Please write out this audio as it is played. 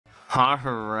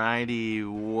Alrighty,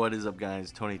 what is up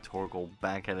guys? Tony Torkel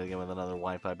back at it again with another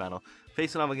Wi-Fi battle.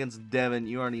 Facing off against Devin.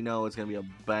 You already know it's going to be a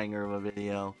banger of a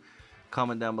video.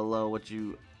 Comment down below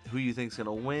who you think is going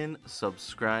to win.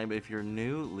 Subscribe if you're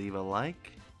new, leave a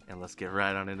like, and let's get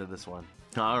right on into this one.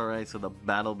 Alright, so the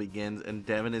battle begins, and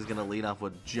Devin is going to lead off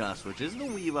with Just, which is the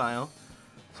Weavile.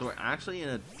 So we're actually in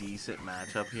a decent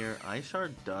matchup here. Ice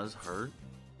Shard does hurt.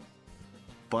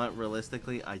 But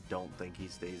realistically, I don't think he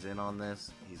stays in on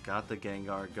this. He's got the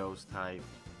Gengar Ghost type.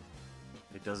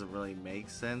 It doesn't really make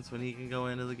sense when he can go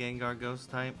into the Gengar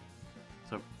Ghost type.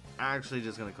 So I'm actually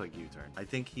just going to click U-turn. I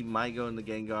think he might go into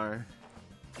Gengar.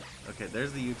 Okay,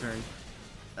 there's the U-turn.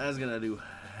 That's going to do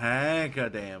heck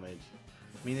of damage.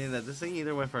 Meaning that this thing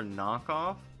either went for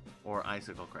knockoff or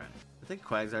Icicle Crash. I think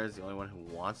QUAGSIRE is the only one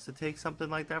who wants to take something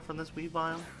like that from this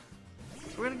Weavile.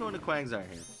 So we're going to go into QUAGSIRE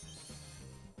here.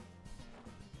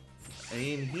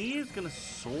 And he is going to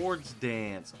Swords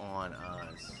Dance on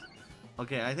us.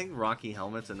 Okay, I think Rocky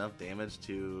Helmet's enough damage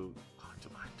to... I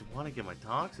want to get my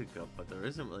Toxic up, but there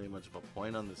isn't really much of a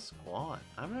point on this squad.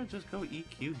 I'm going to just go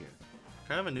EQ here.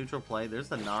 Kind of a neutral play. There's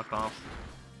the knockoff.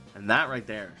 And that right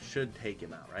there should take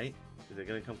him out, right? Is it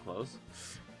going to come close?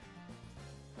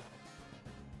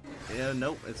 Yeah,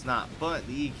 nope, it's not. But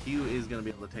the EQ is going to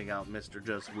be able to take out Mr.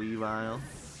 Just Weavile.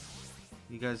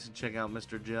 You guys should check out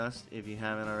Mr. Just if you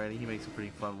haven't already. He makes some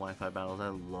pretty fun Wi-Fi battles. I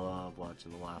love watching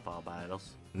the Wi-Fi battles.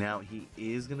 Now, he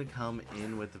is going to come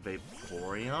in with the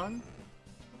Vaporeon.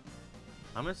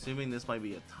 I'm assuming this might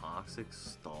be a Toxic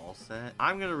stall set.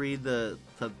 I'm going to read the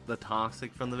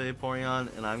Toxic from the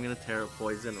Vaporeon, and I'm going to Terra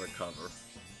Poison Recover.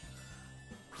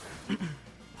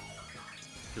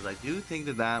 Because I do think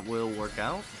that will work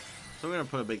out. So we're going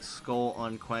to put a big skull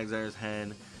on QUAGSIRE's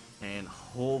head, and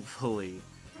hopefully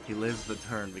he lives the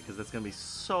turn, because it's going to be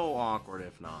so awkward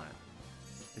if not.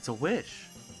 It's a wish.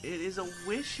 It is a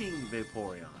wishing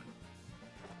Vaporeon.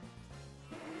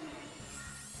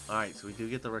 Alright, so we do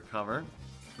get the recover.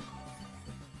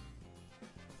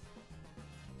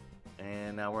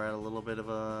 And now we're at a little bit of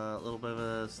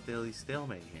a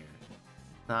stalemate here.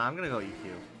 Nah, I'm going to go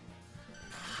EQ.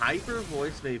 Hyper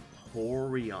Voice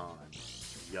Vaporeon.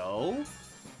 Yo?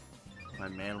 My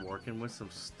man working with some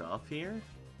stuff here?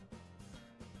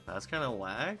 That's kind of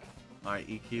whack. Alright,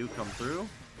 EQ, come through.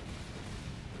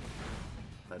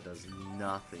 That does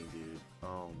nothing, dude.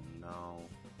 Oh, no.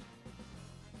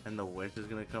 And the wish is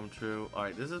going to come true.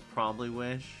 Alright, this is probably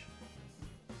wish.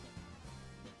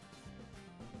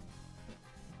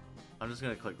 I'm just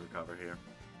going to click recover here.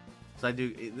 So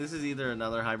this is either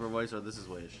another hyper voice or this is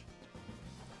wish.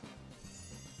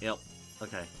 Yep.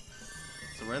 Okay.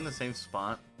 So we're in the same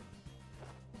spot.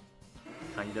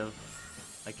 Kind of.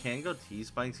 I can go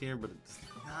T-Spikes here, but it's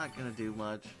not going to do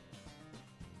much.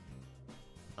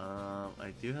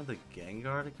 I do have the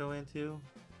Gengar to go into.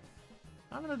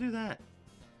 I'm going to do that.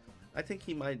 I think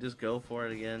he might just go for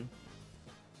it again.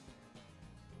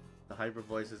 The Hyper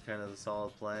Voice is kind of the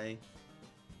solid play.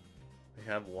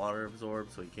 I have Water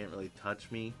Absorb, so he can't really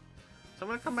touch me. So I'm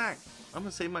going to come back. I'm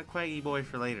going to save my Quaggy boy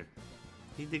for later.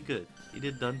 He did good. He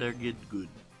did done there good.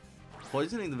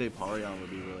 Poisoning the Vaporeon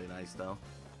would be really nice, though.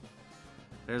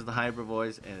 There's the Hyper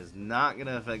Voice, and it's not going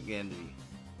to affect Genji.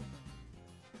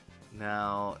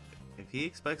 Now, if he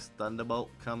expects Thunderbolt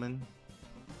coming,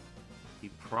 he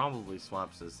probably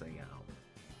swaps this thing out.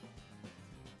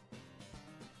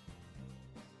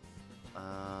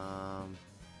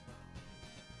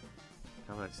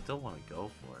 But I still want to go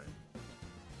for it.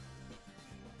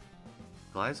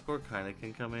 Gliscor kind of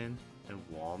can come in and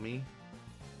wall me.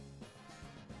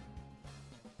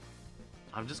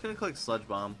 I'm just going to click Sludge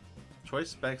Bomb.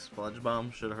 Choice Spec Sludge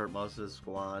Bomb should hurt most of the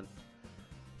squad.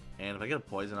 And if I get a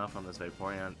poison off on this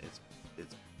Vaporeon, it's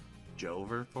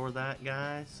Jover for that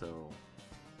guy, so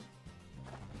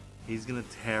he's gonna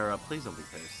tear up. Please don't be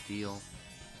Terra Steel.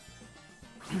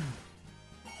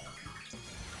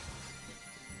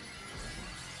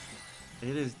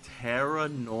 It is Terra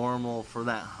Normal for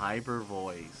that Hyper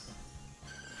Voice.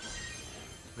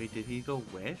 Wait, did he go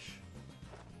Wish?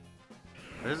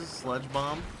 There's a Sludge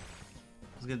Bomb.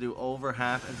 He's gonna do over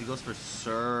half as he goes for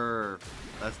Surf.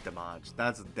 That's damage.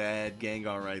 That's a dead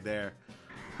Gengar right there.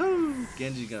 Whew.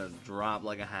 Genji's gonna drop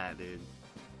like a hat, dude.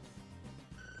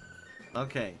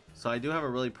 Okay, so I do have a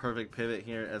really perfect pivot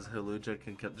here as Hawlucha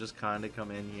can just kind of come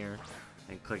in here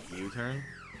and click U-turn.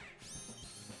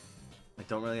 I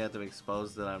don't really have to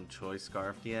expose that I'm Choice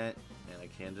Scarfed yet, and I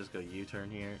can just go U-turn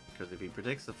here, because if he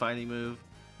predicts the fighting move,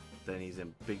 then he's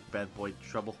in big bad boy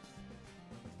trouble.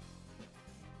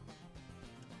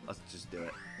 Let's just do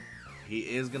it. He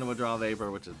is going to withdraw Vapor,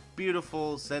 which is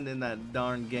beautiful. Send in that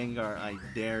darn Gengar, I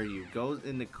dare you. Goes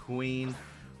into Queen,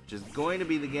 which is going to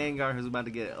be the Gengar who's about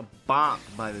to get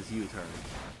bopped by this U-turn.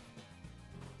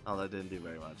 Oh, that didn't do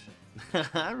very much.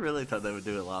 I really thought that would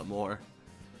do a lot more.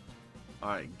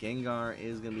 Alright, Gengar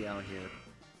is going to be out here.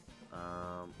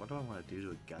 What do I want to do to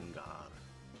a Gengar?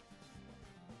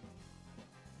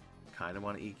 Kind of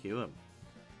want to EQ him.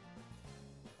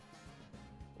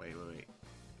 Wait.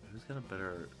 Who's got a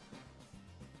better...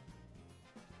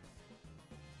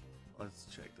 Let's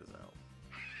check this out.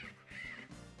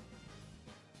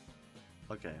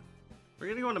 Okay. We're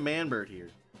going to go into Manbird here.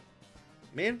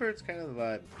 Manbird's kind of the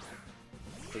vibe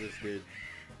for this dude.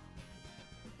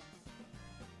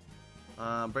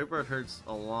 Brave Bird hurts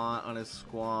a lot on his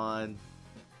squad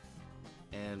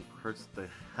and hurts the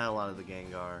hell out of the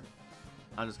Gengar.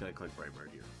 I'm just gonna click Brave Bird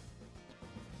here.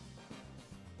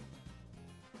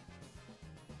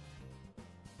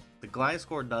 The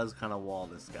Gliscor does kind of wall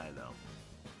this guy though.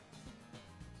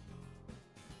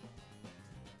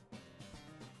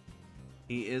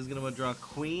 He is gonna withdraw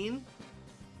Queen.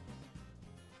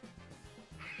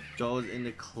 Goes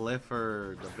into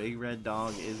Clifford. The big red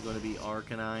dog is going to be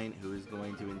Arcanine, who is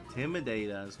going to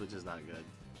intimidate us, which is not good.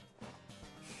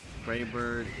 Brave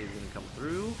Bird is going to come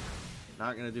through.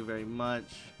 Not going to do very much.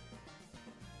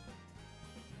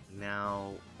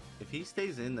 Now, if he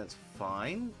stays in, that's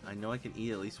fine. I know I can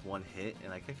eat at least one hit,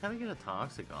 and I can kind of get a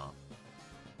Toxic off.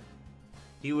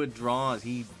 He withdraws.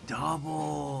 He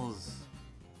doubles.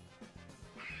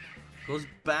 Goes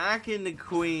back into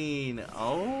Queen.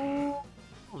 Oh.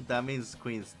 That means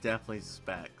Queen's definitely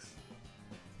Specs.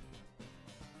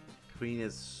 Queen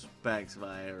is Specs if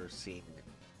I ever seen it.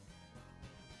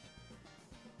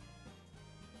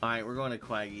 Alright, we're going to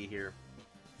Quaggy here.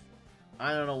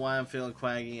 I don't know why I'm feeling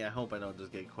Quaggy. I hope I don't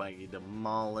just get Quaggy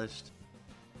demolished.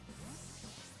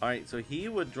 Alright, so he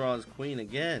withdraws Queen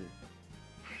again.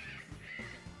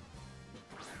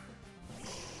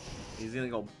 He's going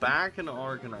to go back into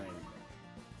Arcanine.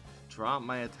 Drop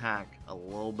my attack a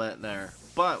little bit there,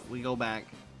 but we go back.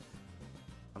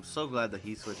 I'm so glad that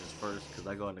he switches first because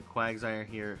I go into QUAGSIRE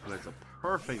here, who has a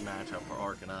perfect matchup for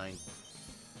Arcanine.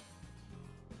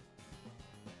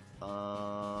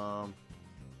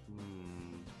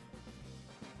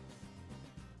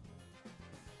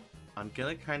 I'm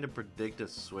gonna kind of predict a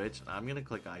switch. I'm gonna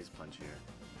click Ice Punch here.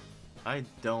 I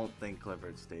don't think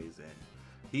Clifford stays in.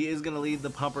 He is gonna lead the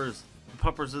Puppers. The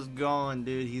Puppers is gone,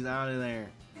 dude. He's out of there.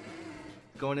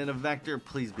 Going into Vector,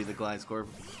 please be the Gliscor.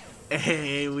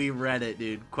 Hey, we read it,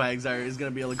 dude. QUAGSIRE is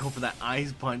going to be able to go for that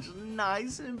Ice Punch.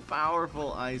 Nice and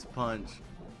powerful Ice Punch.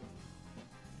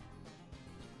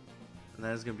 And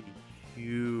that is going to be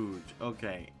huge.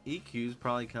 Okay, EQ's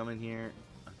probably coming here.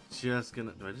 I'm just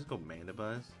going to... Do I just go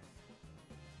Mandibuzz?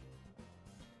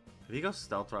 If he goes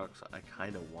Stealth Rocks, I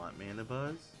kind of want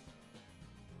Mandibuzz.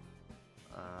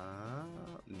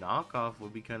 Knockoff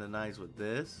would be kind of nice with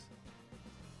this.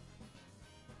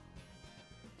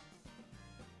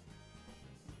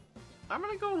 I'm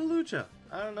gonna go Hawlucha.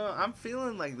 I don't know. I'm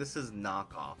feeling like this is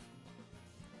knockoff.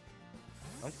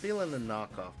 I'm feeling the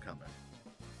knockoff coming.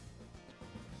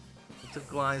 It's a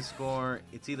Gliscor.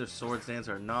 It's either Swords Dance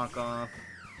or knockoff.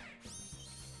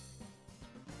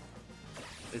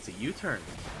 It's a U-turn,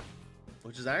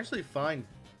 which is actually fine.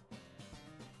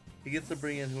 He gets to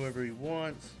bring in whoever he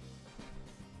wants.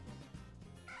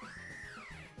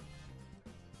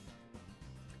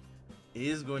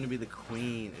 Is going to be the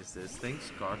Queen. Is this thing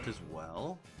Scarfed as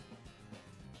well?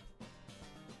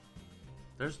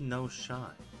 There's no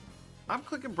shot. I'm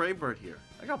clicking Brave Bird here.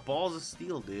 I got balls of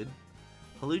steel, dude.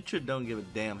 Hawlucha don't give a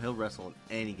damn. He'll wrestle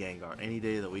any Gengar any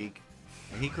day of the week.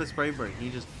 And he clicks Brave Bird. He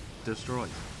just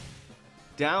destroys.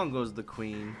 Down goes the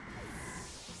Queen.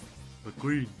 The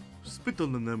Queen. Spit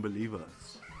on them and believe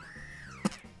us.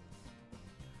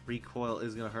 Recoil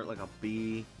is going to hurt like a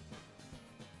bee.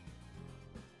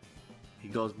 He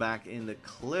goes back into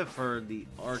Clifford, the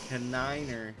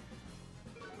Arcaniner,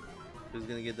 who's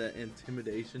gonna get that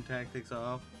intimidation tactics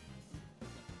off.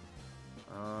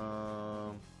 I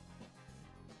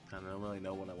don't really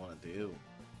know what I want to do.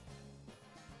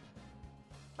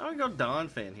 I'm gonna go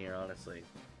Donphan here, honestly.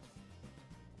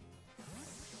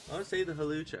 I want to say the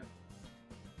Hawlucha.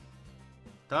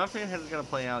 Donphan hasn't got to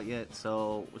play out yet,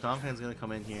 so Donphan's gonna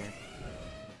come in here.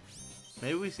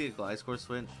 Maybe we see a Gliscor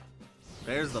switch.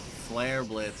 There's the Flare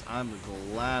Blitz. I'm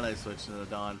glad I switched to the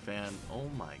Donphan. Oh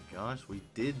my gosh, we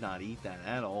did not eat that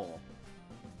at all.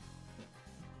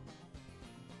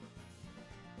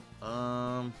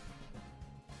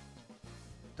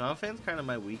 Donphan's kind of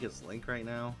my weakest link right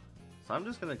now. So I'm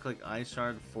just going to click Ice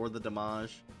Shard for the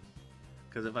damage.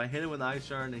 Because if I hit him with Ice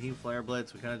Shard and he Flare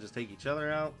Blitz, we kind of just take each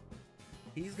other out.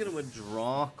 He's gonna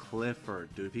withdraw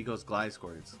Clifford. Dude, if he goes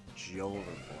Gliscor, it's Jover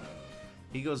for him.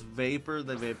 He goes Vapor,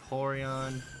 the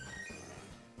Vaporeon.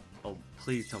 Oh,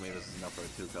 please tell me this is enough for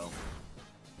a 2-ko.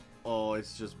 Oh,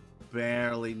 it's just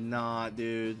barely not,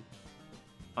 dude.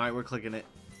 Alright, we're clicking it.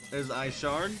 There's the Ice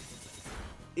Shard.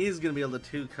 Is gonna be able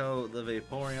to 2-ko the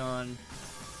Vaporeon.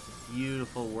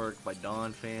 Beautiful work by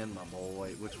Donphan, my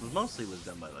boy, which was mostly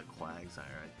done by the Quagsire,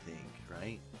 I think,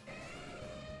 right?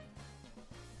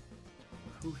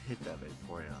 Who hit that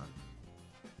Vaporeon?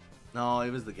 No, it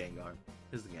was the Gengar.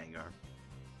 It was the Gengar.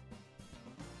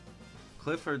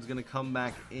 Clifford's gonna come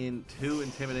back in to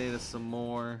intimidate us some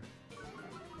more,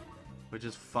 which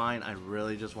is fine. I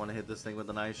really just want to hit this thing with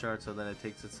an Ice Shard so then it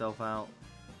takes itself out.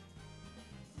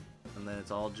 And then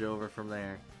it's all Jover from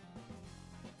there.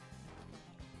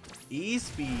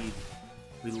 E-Speed.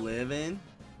 We live in.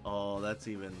 Oh, that's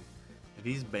even. If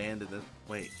he's banned in this.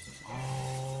 Wait.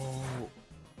 Oh.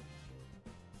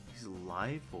 He's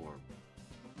Life Orb.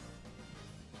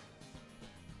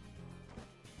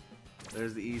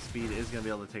 There's the E-Speed. Is going to be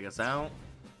able to take us out.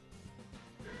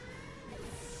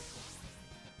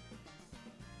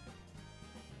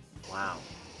 Wow.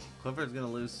 Clifford's going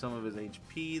to lose some of his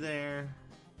HP there.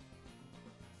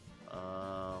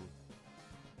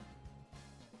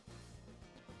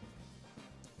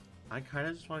 I kind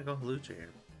of just want to go Hawlucha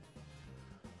here.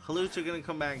 Hawlucha gonna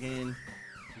come back in.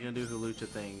 He's gonna do Hawlucha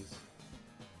things.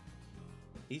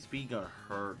 E-Speed got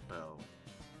hurt though.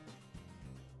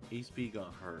 E-Speed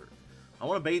got hurt. I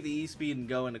want to bait the E-Speed and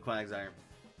go into Quagsire.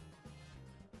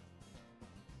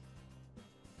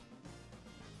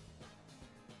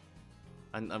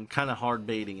 I'm kind of hard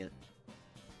baiting it.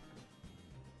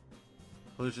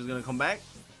 Hawlucha's gonna come back.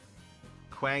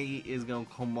 Quaggy is gonna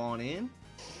come on in.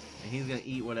 And he's gonna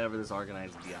eat whatever this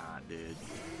Arcanine got, dude.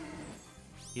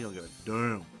 He don't give a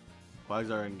damn.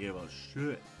 Quagsire didn't give a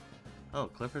shit. Oh,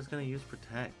 Clifford's gonna use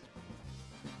Protect.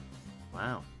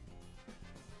 Wow.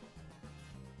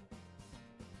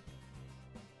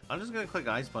 I'm just gonna click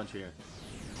Ice Punch here.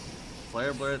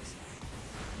 Flare Blitz.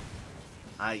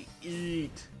 I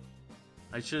eat.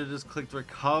 I should have just clicked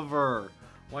Recover.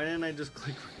 Why didn't I just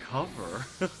click Recover?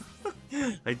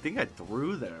 I think I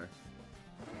threw there.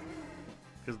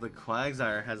 Because the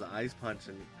Quagsire has an Ice Punch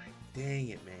and dang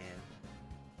it, man.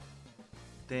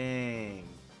 Dang.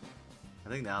 I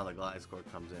think now the Gliscor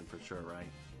comes in for sure, right?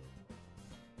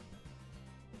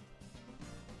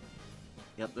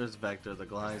 Yep, there's Vector, the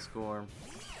Gliscor.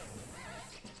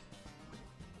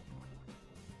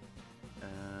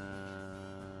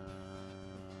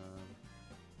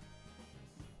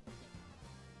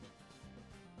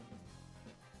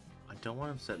 I don't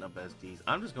want him setting up SDs.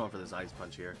 I'm just going for this Ice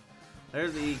Punch here.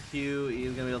 There's the EQ.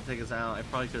 He's going to be able to take us out. I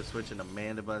probably could have switched into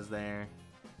Mandibuzz there.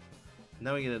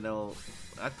 Now we get to know.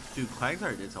 Dude,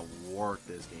 Quagsire did some work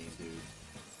this game, dude.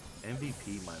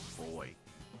 MVP, my boy.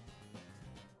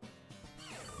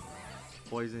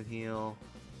 Poison Heal.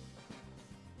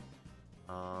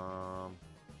 I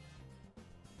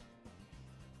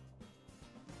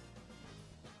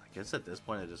guess at this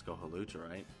point I just go Hawlucha,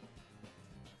 right?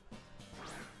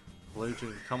 Hawlucha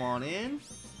can come on in.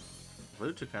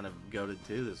 Hawlucha kind of goated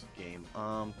too this game.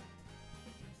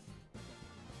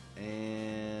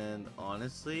 And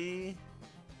honestly,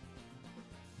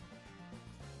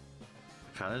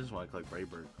 I kind of just want to click Brave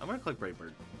Bird. I'm gonna click Brave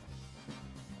Bird.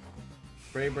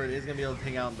 Brave Bird is gonna be able to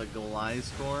take out the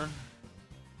Gliscor,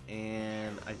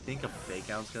 and I think a Fake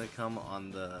Out's gonna come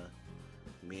on the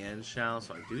Mienshao,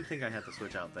 so I do think I have to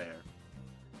switch out there.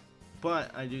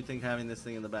 But I do think having this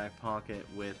thing in the back pocket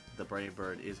with the Brave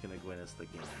Bird is gonna win us the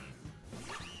game.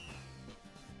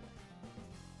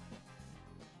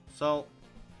 So,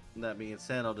 that being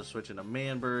said, I'll just switch into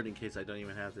Manbird in case I don't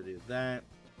even have to do that.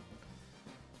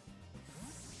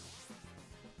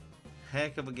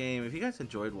 Heck of a game. If you guys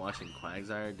enjoyed watching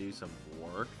Quagsire do some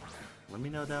work, let me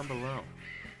know down below.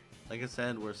 Like I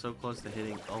said, we're so close to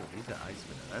hitting... Oh, he's got Ice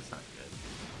Spinner. That's not good.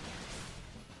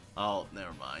 Oh,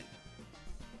 never mind.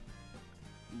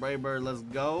 Brave Bird, let's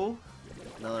go.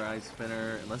 Another Ice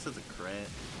Spinner, unless it's a crit.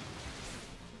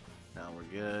 Now we're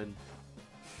good.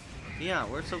 Yeah,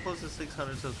 we're so close to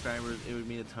 600 subscribers. It would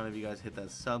mean a ton if you guys hit that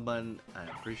sub button. I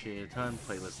appreciate it a ton.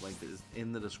 Playlist link is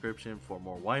in the description for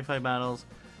more Wi-Fi battles.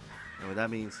 And with that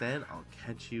being said, I'll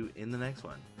catch you in the next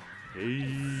one.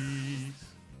 Peace.